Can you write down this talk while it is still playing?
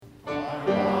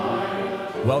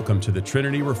Welcome to the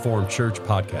Trinity Reformed Church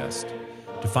podcast.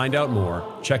 To find out more,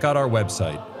 check out our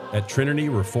website at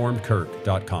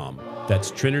trinityreformedkirk.com.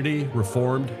 That's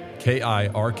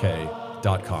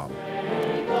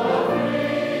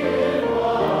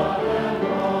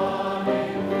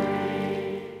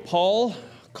trinityreformedkirk.com. Paul,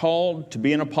 called to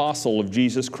be an apostle of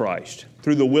Jesus Christ,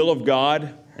 through the will of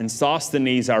God, and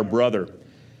Sosthenes, our brother,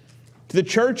 to the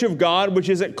church of God which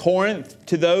is at Corinth,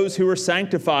 to those who are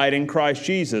sanctified in Christ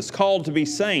Jesus, called to be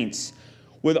saints,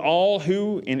 with all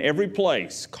who in every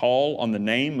place call on the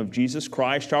name of Jesus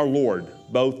Christ our Lord,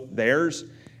 both theirs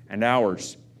and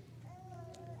ours.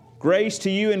 Grace to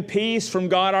you and peace from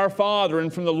God our Father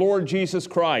and from the Lord Jesus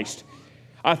Christ.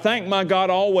 I thank my God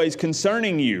always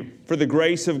concerning you for the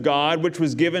grace of God which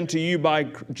was given to you by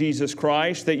Jesus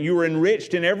Christ, that you were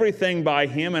enriched in everything by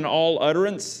Him in all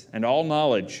utterance and all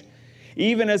knowledge,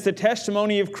 even as the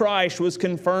testimony of Christ was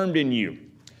confirmed in you,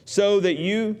 so that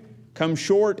you come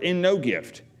short in no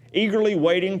gift, eagerly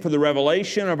waiting for the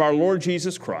revelation of our Lord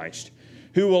Jesus Christ,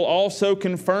 who will also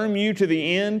confirm you to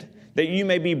the end, that you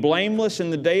may be blameless in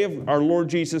the day of our Lord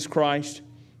Jesus Christ.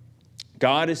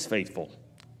 God is faithful,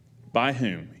 by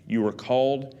whom you were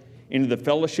called into the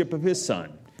fellowship of His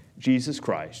Son, Jesus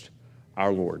Christ,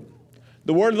 our Lord.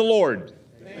 The word of the Lord.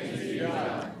 Thanks be to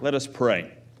God. Let us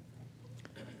pray.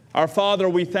 Our Father,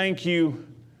 we thank you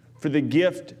for the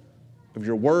gift of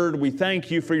your word. We thank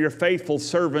you for your faithful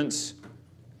servants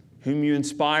whom you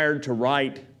inspired to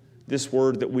write this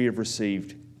word that we have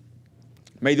received.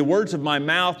 May the words of my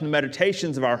mouth and the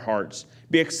meditations of our hearts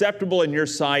be acceptable in your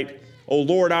sight, O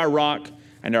Lord, our rock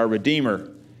and our Redeemer.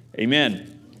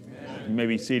 Amen. Amen. You may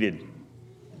be seated.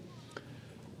 I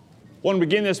want to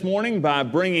begin this morning by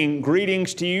bringing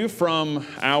greetings to you from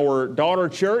our daughter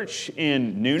church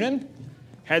in Noonan.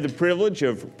 Had the privilege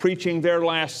of preaching there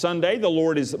last Sunday. The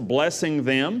Lord is blessing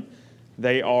them.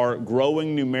 They are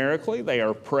growing numerically. They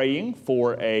are praying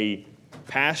for a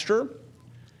pastor.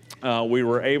 We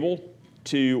were able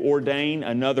to ordain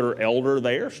another elder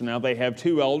there. So now they have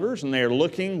two elders, and they are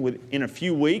looking within a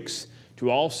few weeks to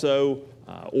also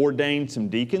ordain some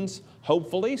deacons,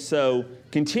 hopefully. So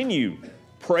continue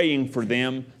praying for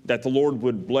them that the Lord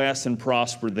would bless and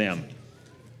prosper them.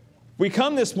 We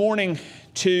come this morning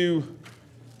to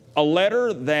a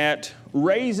letter that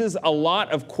raises a lot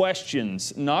of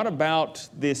questions, not about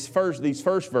these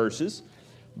first verses,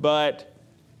 but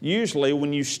usually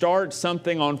when you start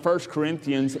something on 1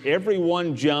 Corinthians,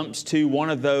 everyone jumps to one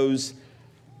of those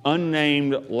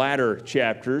unnamed latter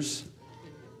chapters.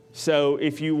 So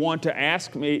if you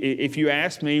ask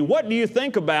me, what do you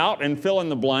think about, and fill in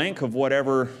the blank of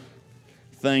whatever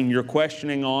thing you're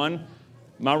questioning on,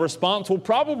 my response will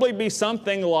probably be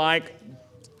something like,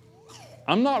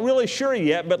 I'm not really sure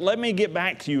yet, but let me get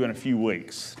back to you in a few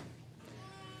weeks.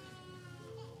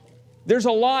 There's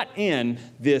a lot in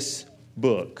this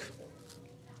book,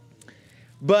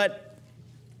 but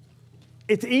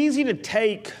it's easy to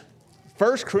take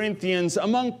 1 Corinthians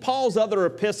among Paul's other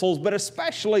epistles, but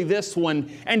especially this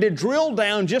one, and to drill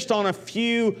down just on a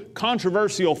few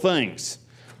controversial things.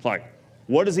 Like,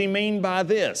 what does he mean by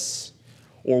this?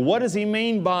 Or what does he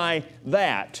mean by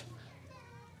that?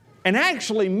 And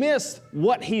actually miss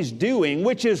what he's doing,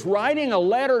 which is writing a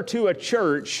letter to a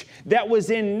church that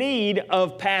was in need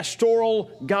of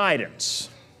pastoral guidance.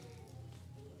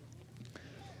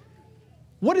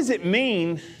 What does it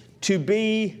mean to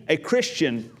be a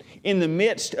Christian in the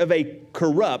midst of a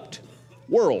corrupt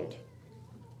world?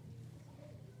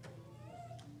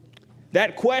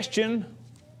 That question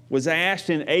was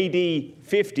asked in AD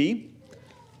 50.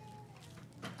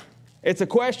 It's a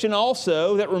question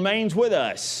also that remains with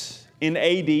us in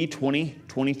AD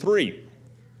 2023.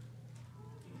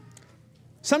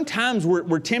 Sometimes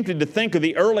we're tempted to think of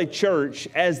the early church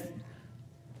as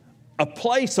a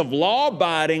place of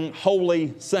law-abiding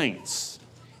holy saints.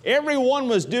 Everyone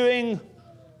was doing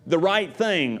the right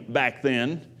thing back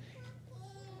then.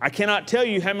 I cannot tell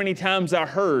you how many times I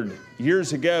heard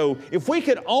years ago, if we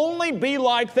could only be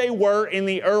like they were in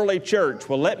the early church.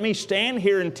 Well, let me stand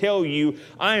here and tell you,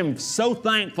 I am so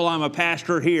thankful I'm a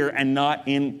pastor here and not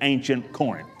in ancient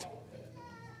Corinth.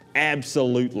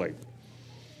 Absolutely.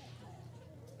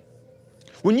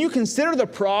 When you consider the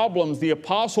problems the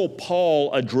Apostle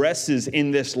Paul addresses in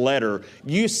this letter,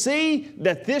 you see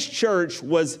that this church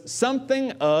was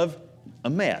something of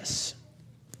a mess.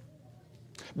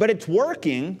 But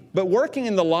working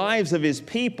in the lives of His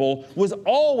people was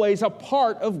always a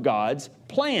part of God's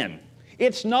plan.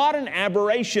 It's not an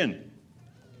aberration.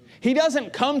 He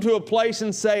doesn't come to a place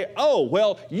and say, oh,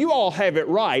 well, you all have it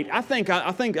right. I think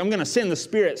I'm going to send the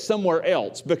Spirit somewhere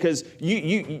else because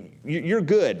you're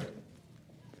good.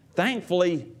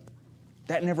 Thankfully,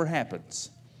 That never happens.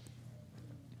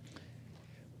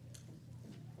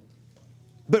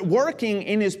 But working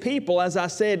in His people, as I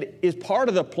said, is part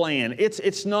of the plan.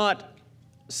 It's not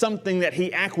something that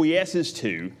He acquiesces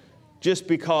to just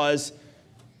because,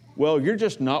 well, you're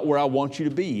just not where I want you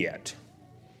to be yet.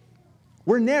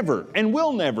 We're never and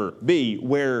will never be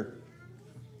where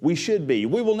we should be.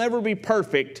 We will never be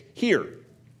perfect here.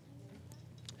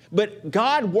 But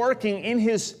God working in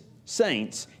His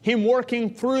saints, Him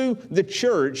working through the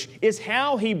church, is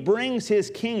how He brings His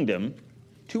kingdom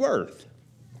to earth.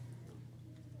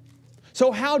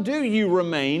 So how do you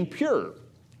remain pure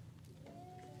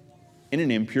in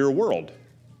an impure world?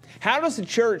 How does the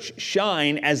church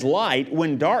shine as light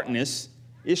when darkness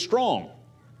is strong?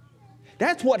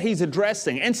 That's what he's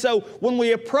addressing. And so when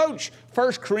we approach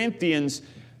 1 Corinthians,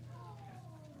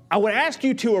 I would ask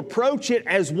you to approach it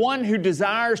as one who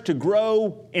desires to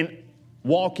grow in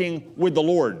walking with the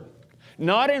Lord,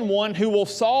 not in one who will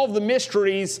solve the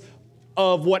mysteries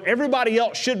of what everybody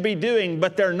else should be doing,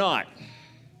 but they're not.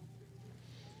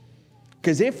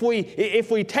 Because if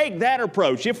we take that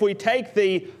approach, if we take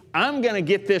the, I'm going to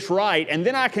get this right, and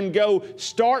then I can go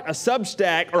start a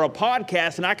Substack or a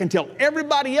podcast and I can tell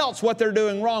everybody else what they're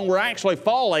doing wrong, we're actually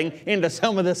falling into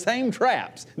some of the same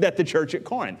traps that the church at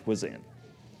Corinth was in.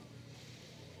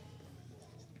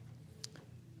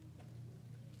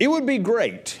 It would be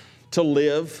great to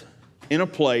live in a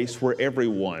place where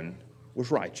everyone was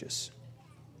righteous,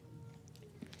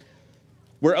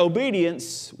 where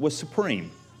obedience was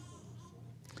supreme.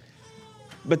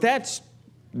 But that's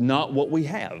not what we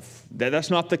have. That's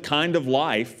not the kind of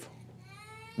life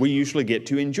we usually get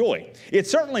to enjoy. It's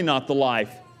certainly not the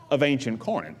life of ancient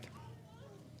Corinth.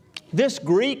 This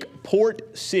Greek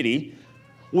port city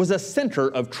was a center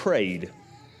of trade.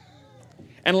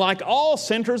 And like all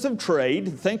centers of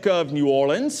trade, think of New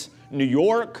Orleans, New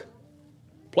York,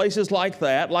 places like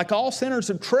that. Like all centers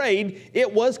of trade,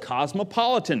 it was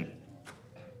cosmopolitan.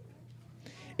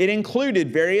 It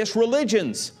included various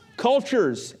religions,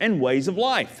 cultures, and ways of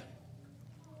life.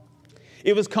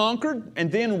 It was conquered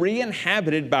and then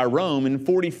re-inhabited by Rome in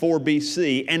 44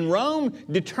 BC, and Rome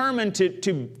determined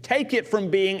to take it from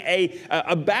being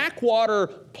a backwater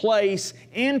place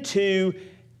into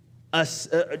a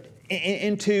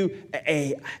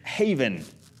haven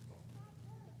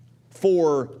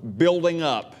for building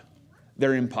up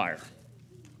their empire.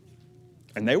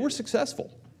 And they were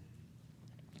successful.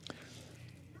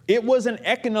 It was an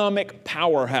economic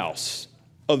powerhouse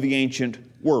of the ancient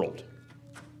world.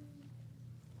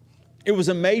 It was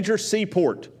a major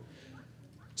seaport.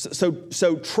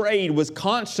 So trade was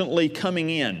constantly coming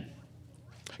in.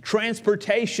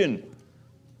 Transportation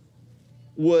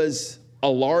was a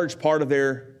large part of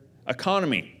their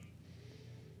economy.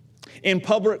 In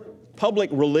public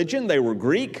religion, they were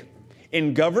Greek.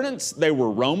 In governance, they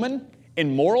were Roman.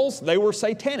 In morals, they were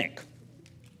satanic.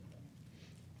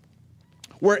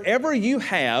 Wherever you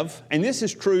have, and this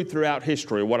is true throughout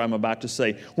history, what I'm about to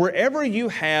say, wherever you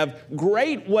have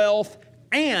great wealth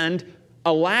and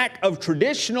a lack of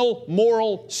traditional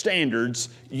moral standards,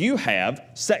 you have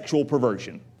sexual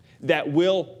perversion that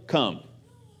will come.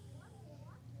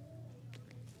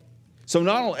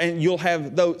 So and you'll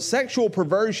have, though, sexual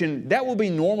perversion, that will be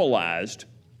normalized,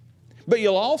 but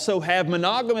you'll also have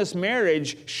monogamous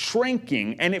marriage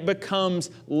shrinking, and it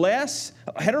becomes less.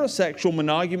 Heterosexual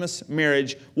monogamous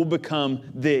marriage will become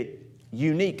the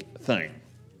unique thing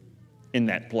in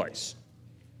that place.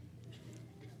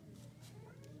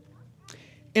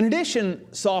 In addition,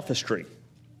 sophistry,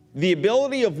 the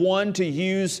ability of one to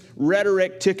use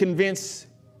rhetoric to convince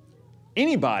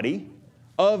anybody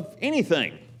of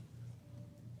anything,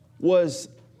 was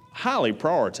highly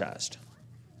prioritized.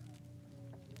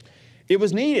 It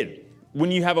was needed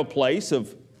when you have a place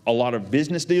of a lot of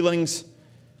business dealings,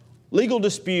 legal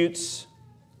disputes,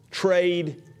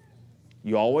 trade.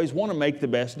 You always want to make the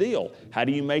best deal. How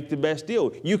do you make the best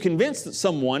deal? You convince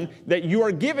someone that you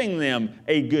are giving them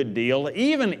a good deal,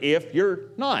 even if you're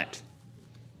not.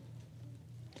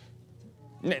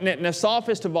 Now,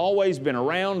 sophists have always been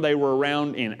around. They were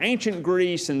around in ancient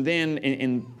Greece and then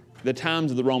in the times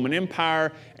of the Roman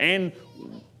Empire, and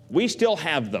we still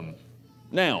have them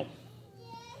now.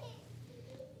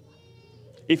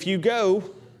 If you go,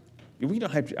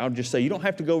 I'll just say, you don't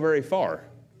have to go very far.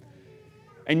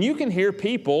 And you can hear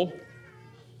people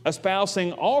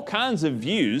espousing all kinds of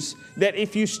views that,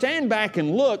 if you stand back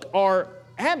and look, are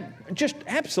just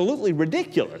absolutely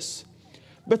ridiculous.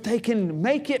 But they can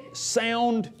make it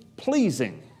sound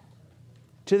pleasing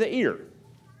to the ear.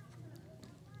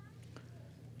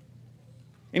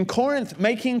 In Corinth,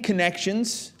 making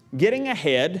connections, getting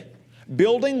ahead,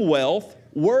 building wealth,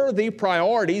 were the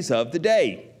priorities of the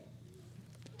day.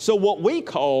 So what we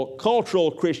call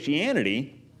cultural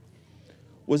Christianity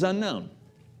was unknown.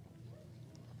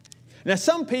 Now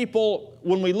some people,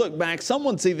 when we look back, some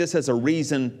would see this as a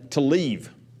reason to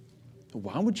leave.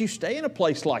 Why would you stay in a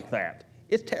place like that?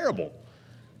 It's terrible.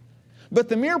 But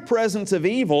the mere presence of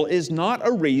evil is not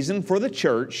a reason for the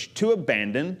church to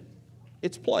abandon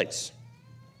its place.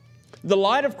 The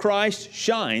light of Christ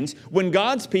shines when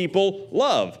God's people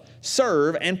love,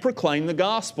 serve, and proclaim the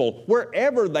gospel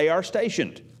wherever they are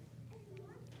stationed.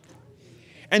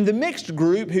 And the mixed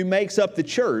group who makes up the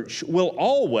church will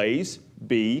always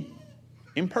be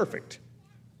imperfect.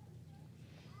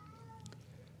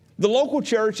 The local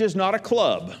church is not a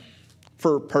club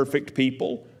for perfect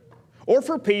people or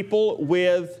for people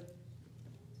with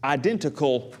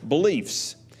identical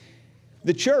beliefs.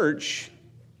 The church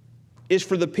is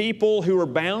for the people who are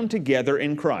bound together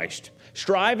in Christ,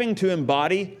 striving to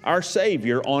embody our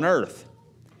Savior on earth.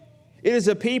 It is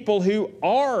a people who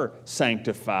are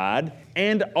sanctified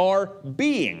and are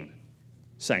being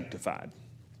sanctified.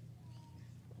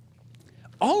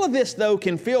 All of this, though,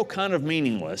 can feel kind of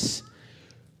meaningless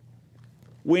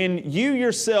when you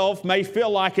yourself may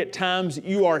feel like at times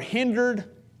you are hindered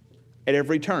at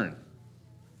every turn.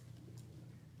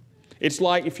 It's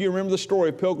like, if you remember the story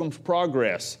of Pilgrim's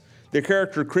Progress, the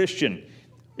character Christian,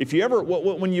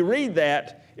 when you read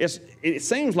that, it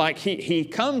seems like he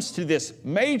comes to this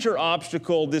major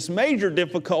obstacle, this major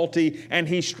difficulty, and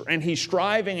he's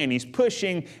striving and he's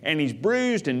pushing and he's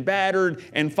bruised and battered,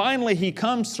 and finally he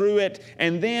comes through it,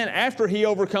 and then after he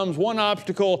overcomes one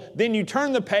obstacle, then you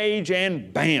turn the page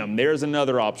and bam, there's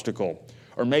another obstacle,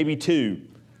 or maybe two.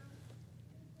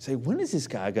 Say, when is this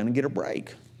guy going to get a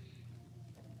break?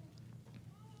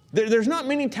 There's not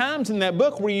many times in that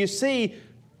book where you see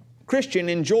Christian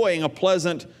enjoying a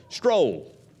pleasant stroll.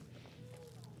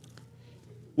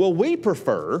 Well, we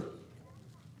prefer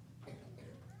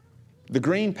the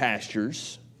green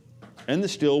pastures and the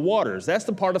still waters. That's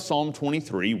the part of Psalm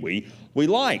 23 we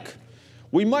like.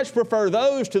 We much prefer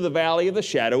those to the valley of the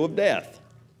shadow of death.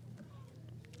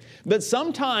 But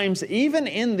sometimes, even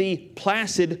in the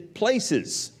placid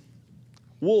places,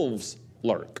 wolves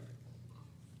lurk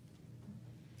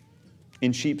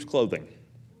in sheep's clothing.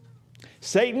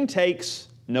 Satan takes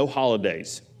no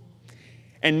holidays,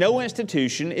 and no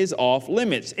institution is off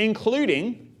limits,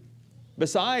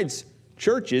 besides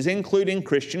churches, including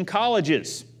Christian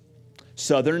colleges,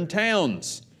 southern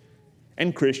towns,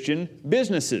 and Christian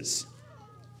businesses.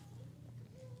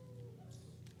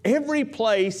 Every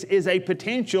place is a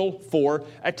potential for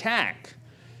attack.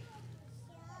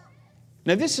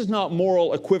 Now, this is not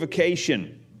moral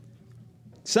equivocation.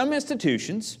 Some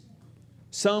institutions,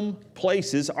 some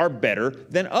places are better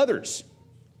than others.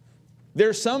 There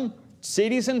are some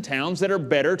cities and towns that are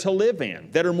better to live in,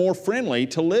 that are more friendly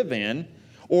to live in,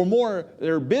 or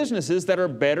there are businesses that are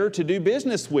better to do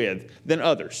business with than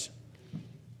others.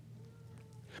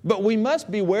 But we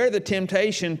must beware the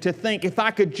temptation to think, if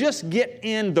I could just get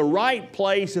in the right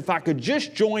place, if I could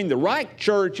just join the right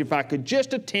church, if I could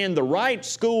just attend the right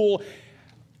school,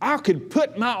 I could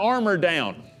put my armor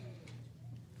down.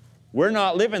 We're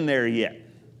not living there yet.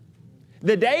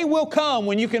 The day will come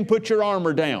when you can put your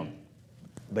armor down,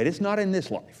 but it's not in this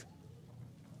life.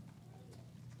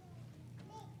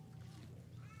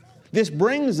 This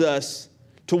brings us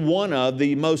to one of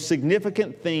the most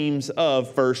significant themes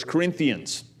of 1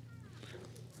 Corinthians.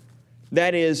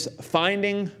 That is,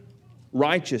 finding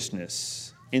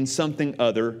righteousness in something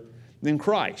other than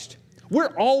Christ.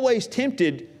 We're always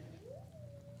tempted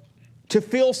to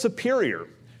feel superior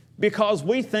because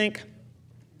we think,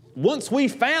 once we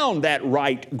found that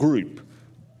right group,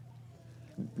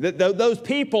 those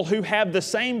people who have the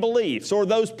same beliefs or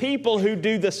those people who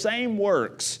do the same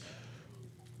works,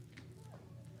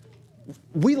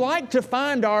 we like to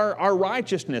find our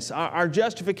righteousness, our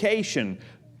justification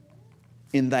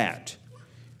in that.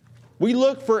 We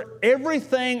look for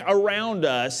everything around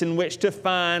us in which to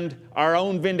find our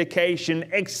own vindication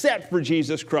except for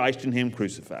Jesus Christ and Him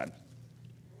crucified.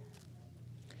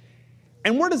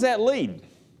 And where does that lead?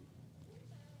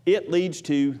 It leads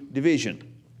to division.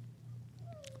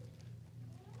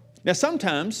 Now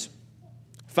sometimes,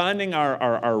 finding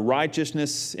our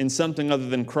righteousness in something other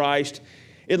than Christ,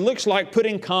 it looks like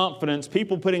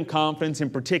people putting confidence in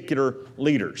particular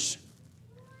leaders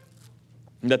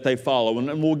that they follow.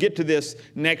 And we'll get to this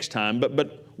next time,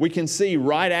 but we can see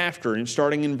right after, and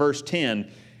starting in verse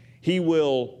 10, he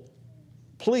will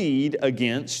plead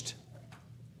against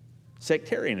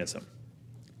sectarianism.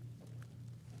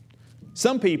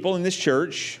 Some people in this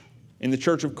church, in the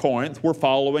church of Corinth, were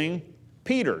following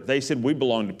Peter. They said, we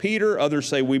belong to Peter. Others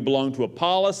say we belong to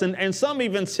Apollos. And some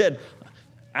even said,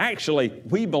 actually,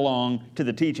 we belong to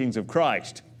the teachings of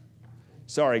Christ.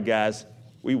 Sorry, guys,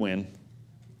 we win.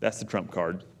 That's the trump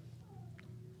card.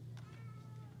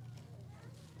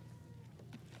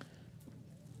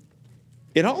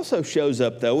 It also shows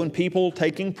up, though, in people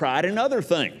taking pride in other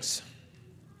things.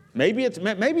 Maybe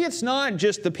it's not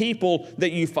just the people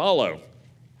that you follow.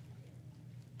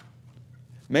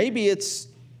 Maybe it's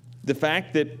the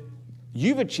fact that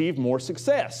you've achieved more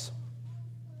success.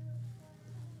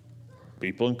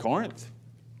 People in Corinth,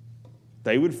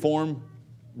 they would form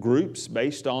groups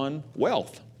based on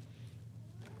wealth.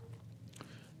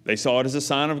 They saw it as a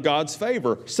sign of God's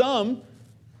favor. Some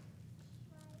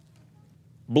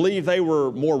believe they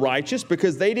were more righteous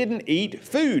because they didn't eat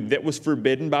food that was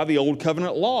forbidden by the Old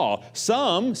Covenant law.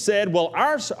 Some said, well,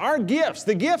 our gifts,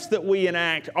 the gifts that we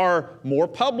enact, are more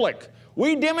public.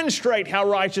 We demonstrate how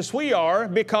righteous we are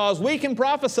because we can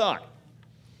prophesy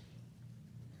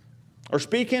or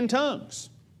speak in tongues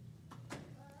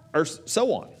or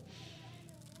so on.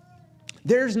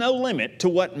 There's no limit to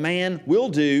what man will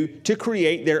do to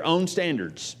create their own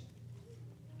standards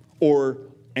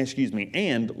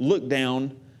and look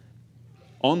down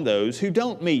on those who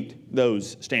don't meet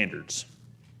those standards.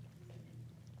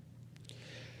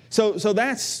 So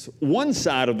that's one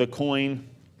side of the coin.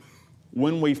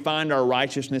 When we find our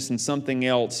righteousness in something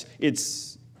else,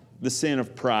 it's the sin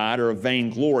of pride or of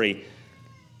vainglory.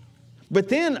 But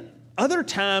then other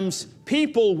times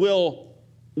people will,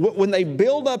 when they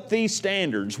build up these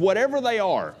standards, whatever they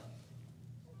are,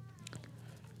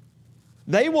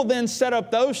 they will then set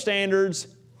up those standards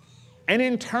and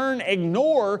in turn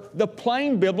ignore the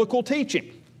plain biblical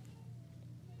teaching.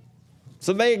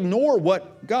 So they ignore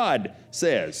what God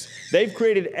says. They've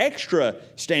created extra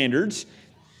standards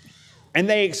and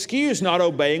they excuse not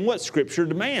obeying what Scripture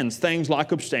demands, things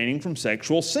like abstaining from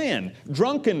sexual sin,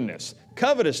 drunkenness,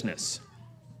 covetousness.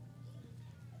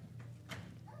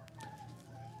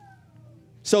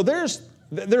 So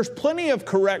there's plenty of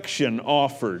correction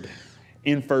offered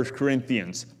in 1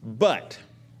 Corinthians, but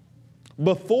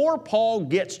before Paul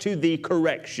gets to the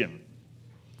correction,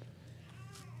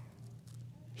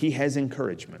 he has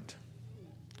encouragement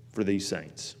for these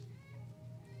saints.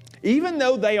 Even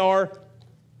though they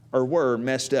were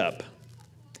messed up,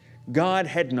 God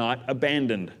had not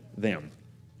abandoned them.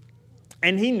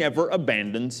 And He never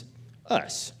abandons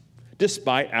us,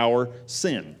 despite our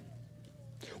sin.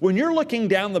 When you're looking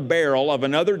down the barrel of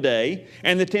another day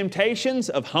and the temptations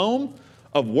of home,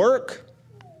 of work,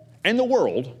 and the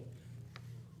world,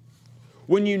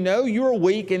 when you know you're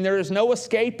weak and there is no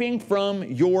escaping from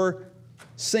your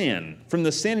sin, from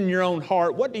the sin in your own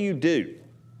heart, what do?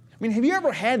 I mean, have you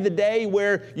ever had the day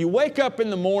where you wake up in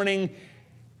the morning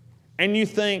and you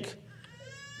think,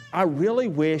 I really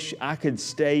wish I could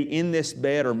stay in this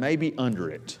bed or maybe under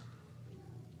it?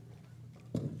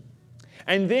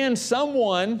 And then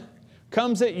someone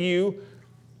comes at you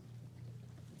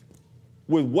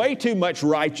with way too much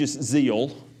righteous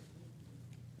zeal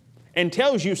and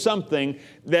tells you something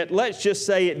that, let's just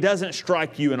say, it doesn't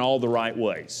strike you in all the right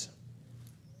ways.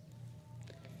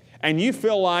 And you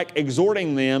feel like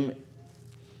exhorting them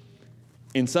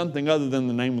in something other than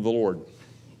the name of the Lord.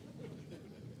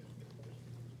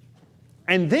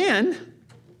 And then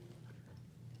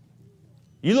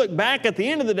you look back at the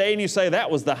end of the day and you say,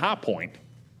 that was the high point.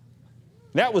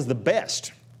 That was the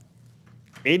best.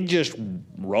 It just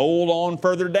rolled on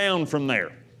further down from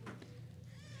there.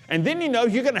 And then you know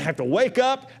you're going to have to wake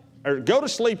up or go to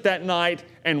sleep that night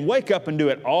and wake up and do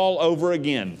it all over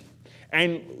again.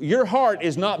 And your heart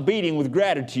is not beating with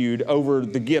gratitude over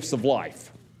the gifts of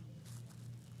life.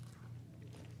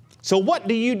 So what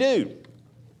do you do?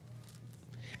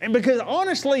 And because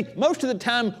honestly, most of the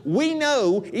time we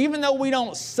know, even though we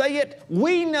don't say it,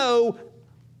 we know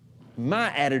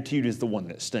my attitude is the one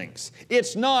that stinks.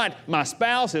 It's not my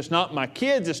spouse, it's not my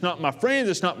kids, it's not my friends,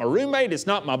 it's not my roommate, it's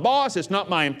not my boss, it's not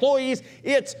my employees.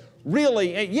 It's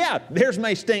really, yeah, theirs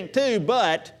may stink too,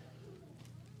 but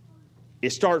it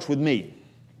starts with me.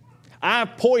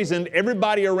 I've poisoned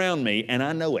everybody around me, and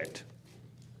I know it.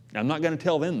 I'm not going to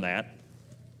tell them that.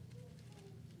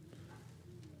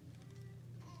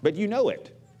 But you know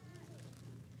it.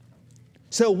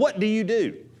 So what do you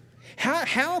do?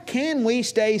 How can we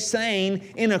stay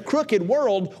sane in a crooked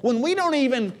world when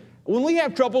we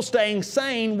have trouble staying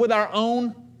sane with our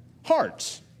own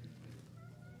hearts?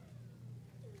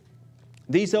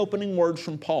 These opening words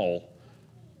from Paul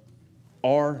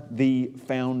are the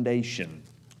foundation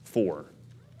for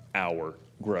our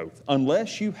growth.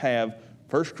 Unless you have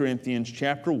 1 Corinthians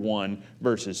chapter 1,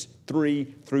 verses 3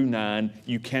 through 9.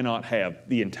 You cannot have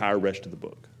the entire rest of the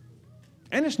book.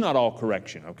 And it's not all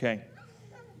correction, okay?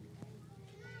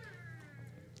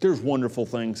 There's wonderful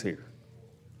things here.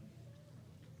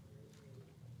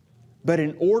 But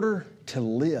in order to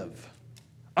live,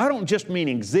 I don't just mean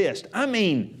exist, I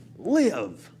mean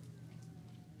live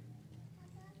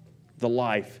the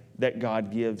life that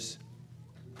God gives,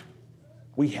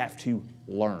 we have to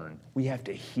learn. We have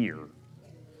to hear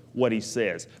what He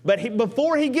says. But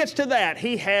before He gets to that,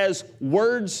 He has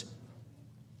words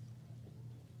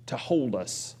to hold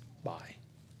us by.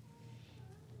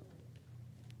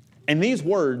 And these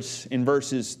words in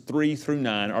verses 3 through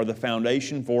 9 are the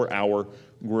foundation for our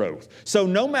growth. So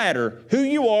no matter who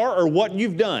you are or what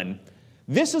you've done,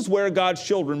 this is where God's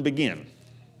children begin.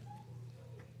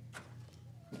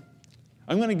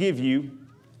 I'm going to give you,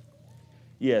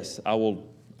 yes,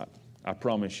 I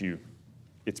promise you,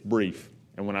 it's brief.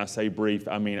 And when I say brief,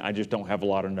 I mean I just don't have a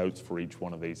lot of notes for each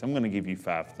one of these. I'm going to give you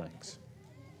 5 things.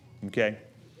 Okay?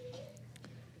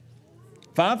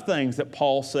 5 things that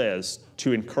Paul says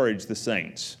to encourage the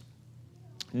saints.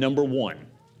 Number 1,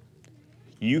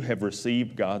 you have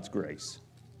received God's grace.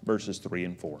 Verses 3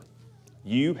 and 4.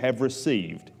 You have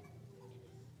received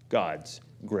God's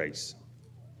grace.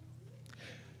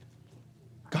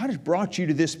 God has brought you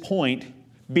to this point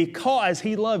because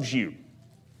He loves you.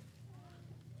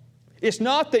 It's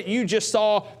not that you just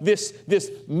saw this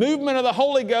movement of the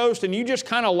Holy Ghost and you just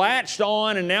kind of latched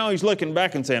on and now He's looking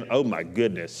back and saying, oh my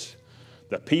goodness,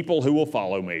 the people who will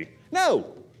follow me.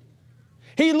 No.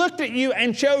 He looked at you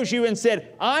and chose you and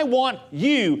said, I want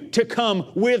you to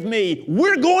come with me.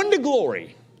 We're going to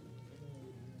glory.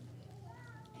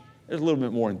 There's a little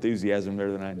bit more enthusiasm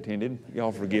there than I intended.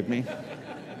 Y'all forgive me.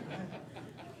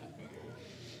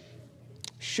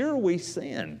 Sure, we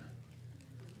sin.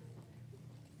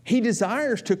 He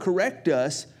desires to correct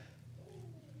us,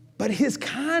 but His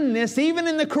kindness, even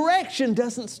in the correction,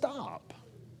 doesn't stop.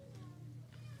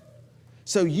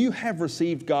 So you have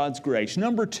received God's grace.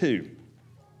 Number 2,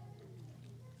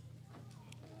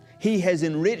 He has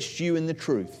enriched you in the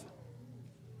truth.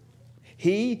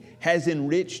 He has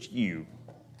enriched you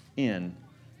in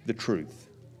the truth.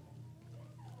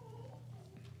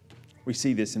 We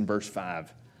see this in verse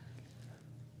 5.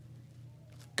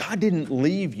 God didn't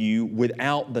leave you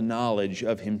without the knowledge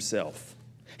of Himself.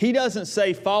 He doesn't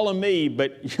say, follow me,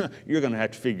 but you're going to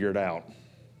have to figure it out.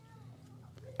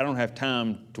 I don't have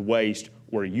time to waste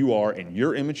where you are in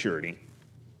your immaturity.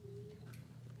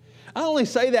 I only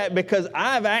say that because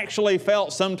I've actually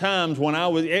felt sometimes when I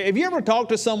was, have you ever talked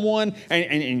to someone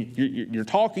and you're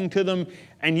talking to them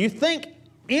and you think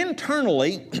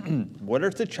internally, whether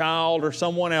it's a child or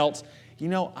someone else, you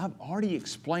know, I've already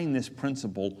explained this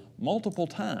principle multiple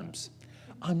times.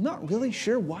 I'm not really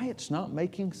sure why it's not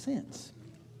making sense.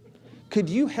 Could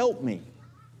you help me?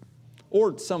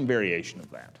 Or some variation of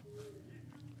that.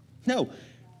 No,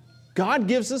 God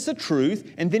gives us the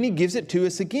truth and then He gives it to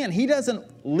us again. He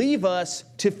doesn't leave us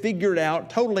to figure it out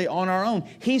totally on our own.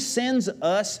 He sends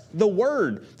us the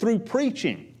Word through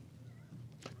preaching,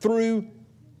 through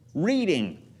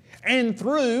reading, and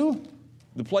through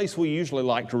the place we usually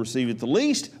like to receive it the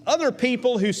least, other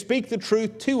people who speak the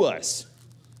truth to us.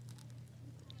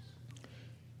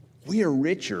 We are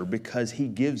richer because He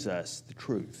gives us the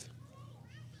truth.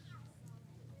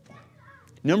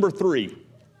 Number 3,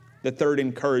 the third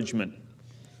encouragement.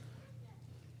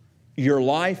 Your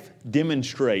life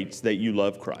demonstrates that you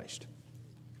love Christ.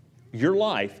 Your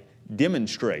life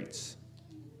demonstrates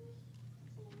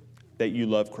that you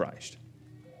love Christ.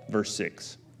 Verse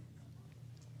 6.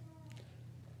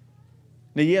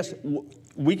 Now, yes,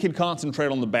 we can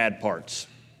concentrate on the bad parts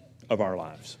of our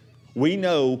lives. We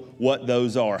know what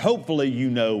those are. Hopefully you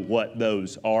know what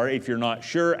those are. If you're not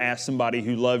sure, ask somebody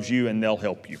who loves you and they'll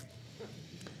help you.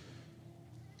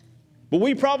 But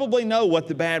we probably know what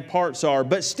the bad parts are.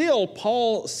 But still,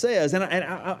 Paul says, and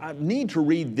I need to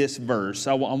read this verse.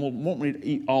 I won't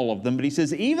read all of them, but he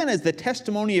says, even as the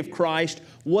testimony of Christ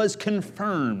was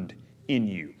confirmed in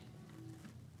you.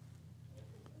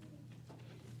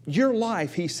 Your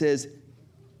life, he says,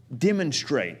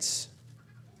 demonstrates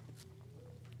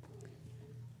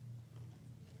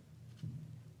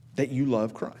that you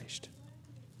love Christ.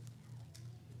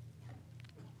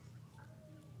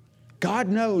 God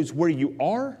knows where you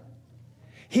are.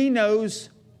 He knows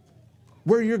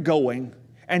where you're going.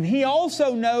 And He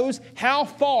also knows how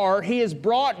far He has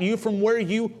brought you from where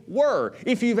you were.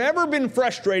 If you've ever been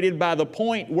frustrated by the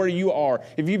point where you are,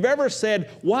 if you've ever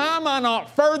said, why am I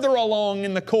not further along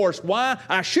in the course? Why?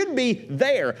 I should be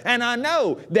there. And I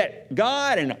know that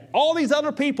God and all these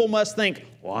other people must think,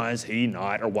 why is he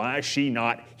not, or why is she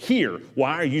not here?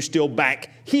 Why are you still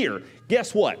back here?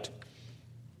 Guess what?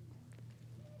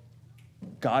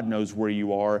 God knows where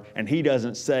you are, and He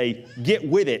doesn't say, get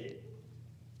with it.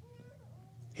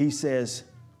 He says,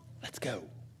 let's go.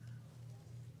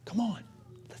 Come on,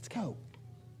 let's go.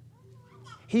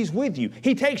 He's with you.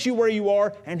 He takes you where you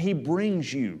are, and He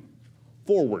brings you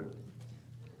forward.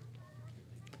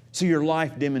 So your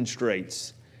life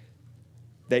demonstrates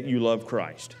that you love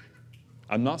Christ.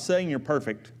 I'm not saying you're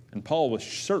perfect, and Paul was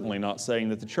certainly not saying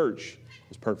that the church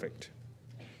is perfect.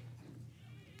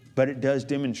 But it does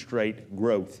demonstrate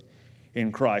growth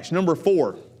in Christ. Number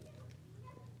 4,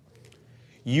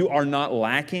 you are not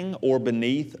lacking or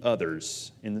beneath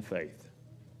others in the faith.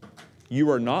 You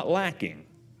are not lacking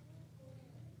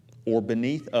or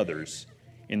beneath others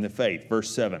in the faith.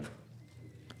 Verse 7.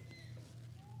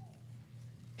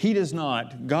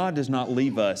 God does not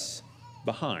leave us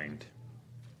behind.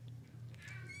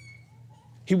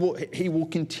 He will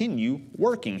continue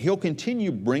working. He'll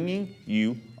continue bringing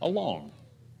you along.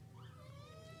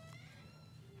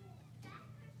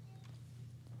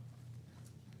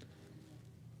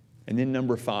 And then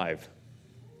number 5,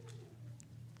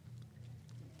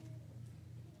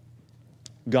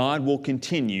 God will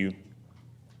continue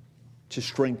to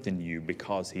strengthen you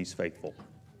because He's faithful.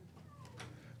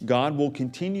 God will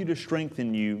continue to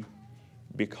strengthen you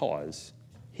because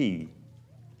He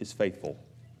is faithful.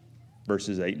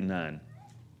 Verses 8 and 9.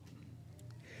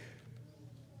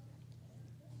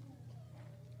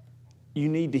 You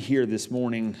need to hear this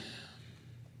morning,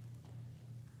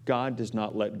 God does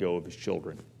not let go of His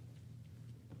children.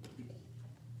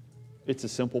 It's a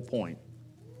simple point.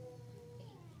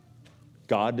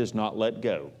 God does not let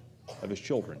go of His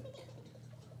children.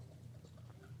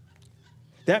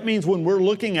 That means when we're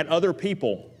looking at other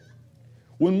people,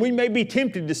 when we may be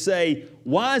tempted to say,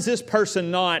 why is this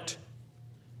person not?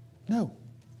 No.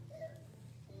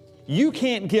 You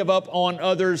can't give up on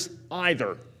others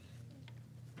either.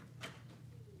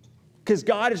 Because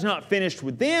God is not finished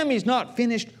with them. He's not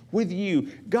finished with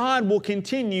you. God will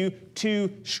continue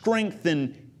to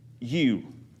strengthen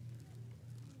you.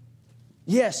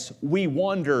 Yes, we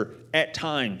wander at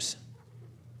times.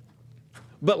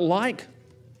 But like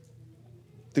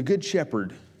the Good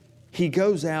Shepherd, He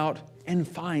goes out and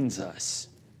finds us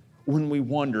when we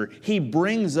wander. He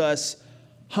brings us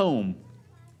home.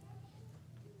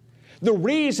 The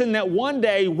reason that one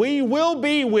day we will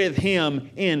be with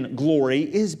Him in glory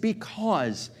is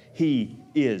because He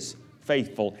is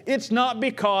faithful. It's not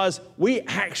because we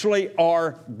actually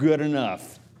are good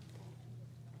enough.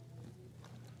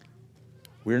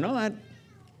 We're not.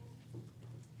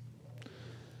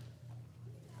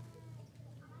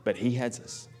 But He has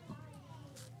us.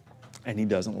 And He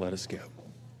doesn't let us go.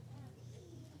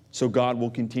 So God will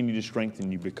continue to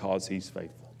strengthen you because He's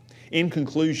faithful. In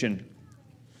conclusion,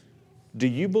 do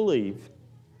you believe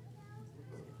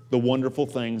the wonderful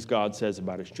things God says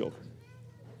about His children?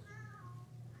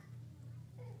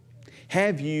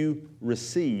 Have you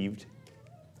received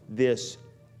this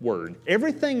word?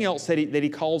 Everything else that He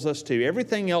calls us to,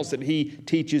 everything else that He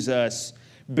teaches us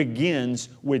begins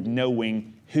with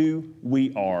knowing who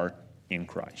we are in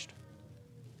Christ.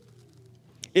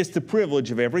 It's the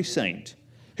privilege of every saint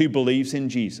who believes in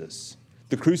Jesus,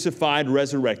 the crucified,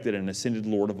 resurrected, and ascended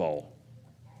Lord of all.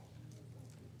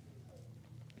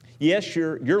 Yes,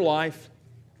 your life,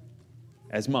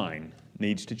 as mine,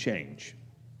 needs to change.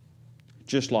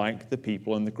 Just like the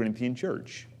people in the Corinthian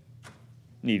church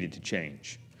needed to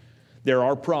change. There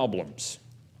are problems.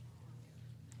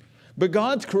 But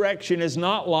God's correction is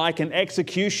not like an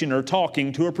executioner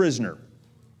talking to a prisoner.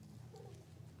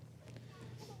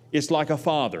 It's like a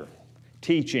father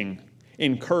teaching,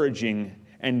 encouraging,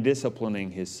 and disciplining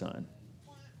his son.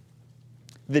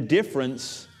 The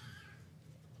difference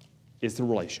is the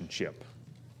relationship.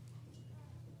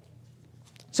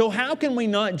 So how can we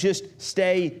not just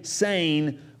stay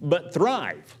sane but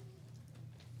thrive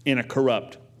in a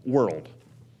corrupt world?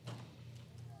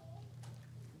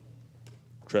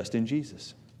 Trust in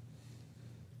Jesus.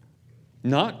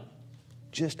 Not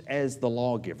just as the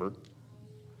lawgiver,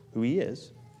 who He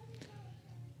is,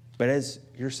 but as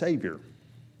your Savior,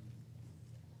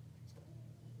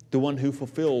 the one who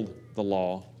fulfilled the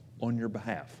law on your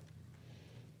behalf.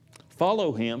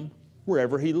 Follow Him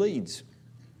wherever He leads.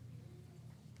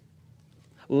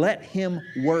 Let Him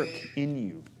work in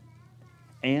you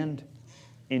and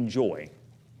enjoy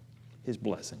His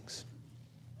blessings.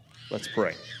 Let's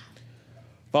pray.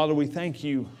 Father, we thank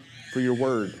You for Your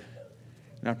word.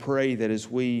 And I pray that as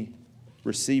we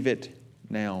receive it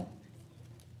now,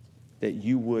 that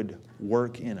You would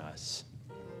work in us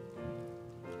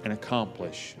and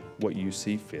accomplish what You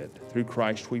see fit. Through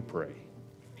Christ we pray.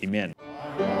 Amen.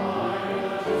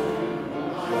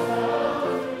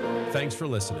 Thanks for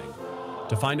listening.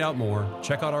 To find out more,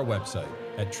 check out our website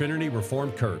at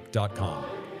trinityreformedkirk.com.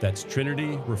 That's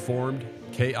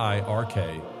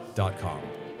trinityreformedkirk.com.